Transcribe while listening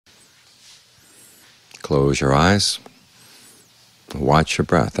close your eyes. Watch your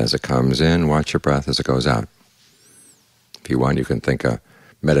breath as it comes in. Watch your breath as it goes out. If you want, you can think a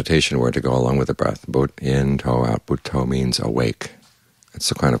meditation word to go along with the breath. But in, toe, out. Butto means awake. It's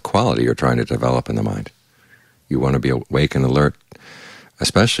the kind of quality you're trying to develop in the mind. You want to be awake and alert,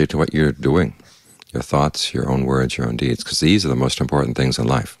 especially to what you're doing, your thoughts, your own words, your own deeds, because these are the most important things in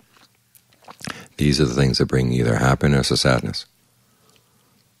life. These are the things that bring either happiness or sadness,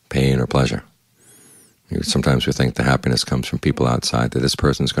 pain or pleasure. Sometimes we think the happiness comes from people outside, that this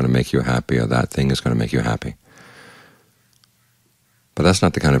person is going to make you happy or that thing is going to make you happy. But that's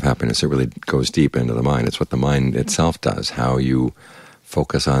not the kind of happiness that really goes deep into the mind. It's what the mind itself does, how you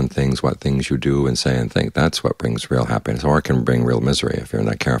focus on things, what things you do and say and think. That's what brings real happiness, or it can bring real misery if you're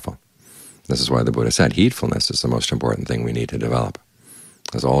not careful. This is why the Buddha said heedfulness is the most important thing we need to develop.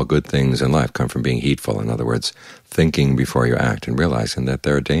 Because all good things in life come from being heedful. In other words, thinking before you act and realizing that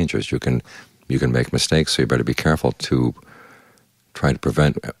there are dangers. You can make mistakes, so you better be careful to try to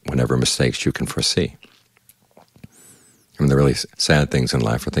prevent whatever mistakes you can foresee. I mean, the really sad things in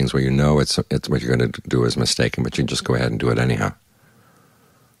life are things where you know it's what you're going to do is mistaken, but you just go ahead and do it anyhow.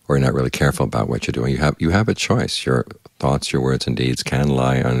 Or you're not really careful about what you're doing. You have a choice. Your thoughts, your words, and deeds can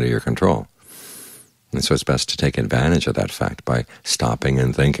lie under your control. And so it's best to take advantage of that fact by stopping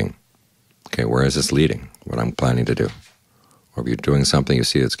and thinking, okay, where is this leading, what I'm planning to do? Or if you're doing something you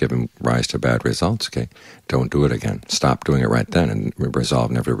see that's giving rise to bad results, okay, don't do it again. Stop doing it right then and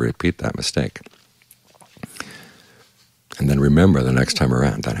resolve never to repeat that mistake. And then remember the next time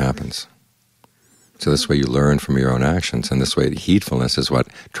around that happens. So this way you learn from your own actions, and this way heedfulness is what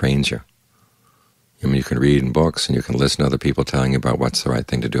trains you. I mean, you can read in books and you can listen to other people telling you about what's the right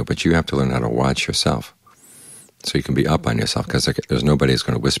thing to do, but you have to learn how to watch yourself so you can be up on yourself, because there's nobody who's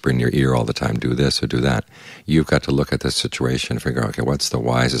going to whisper in your ear all the time, do this or do that. You've got to look at this situation and figure out, okay, what's the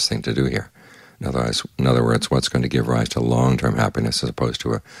wisest thing to do here? In other words, what's going to give rise to long-term happiness as opposed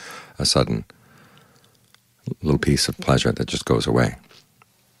to a sudden little piece of pleasure that just goes away.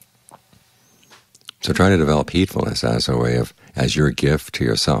 So try to develop heedfulness as your gift to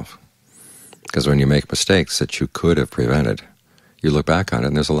yourself. Because when you make mistakes that you could have prevented, you look back on it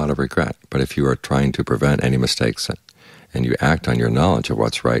and there's a lot of regret. But if you are trying to prevent any mistakes and you act on your knowledge of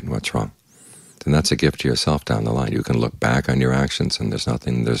what's right and what's wrong, then that's a gift to yourself down the line. You can look back on your actions and there's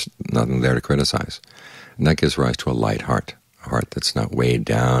nothing there to criticize. And that gives rise to a light heart, a heart that's not weighed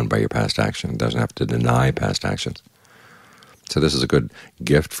down by your past action. It doesn't have to deny past actions. So this is a good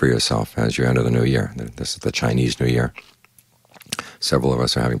gift for yourself as you enter the new year. This is the Chinese New Year. Several of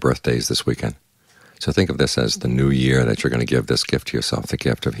us are having birthdays this weekend. So think of this as the new year that you're going to give this gift to yourself, the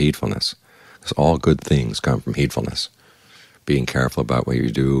gift of heedfulness. Because all good things come from heedfulness. Being careful about what you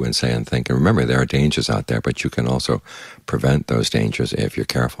do and say and think. And remember, there are dangers out there, but you can also prevent those dangers if you're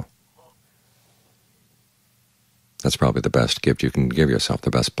careful. That's probably the best gift you can give yourself, the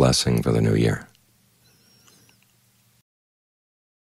best blessing for the new year.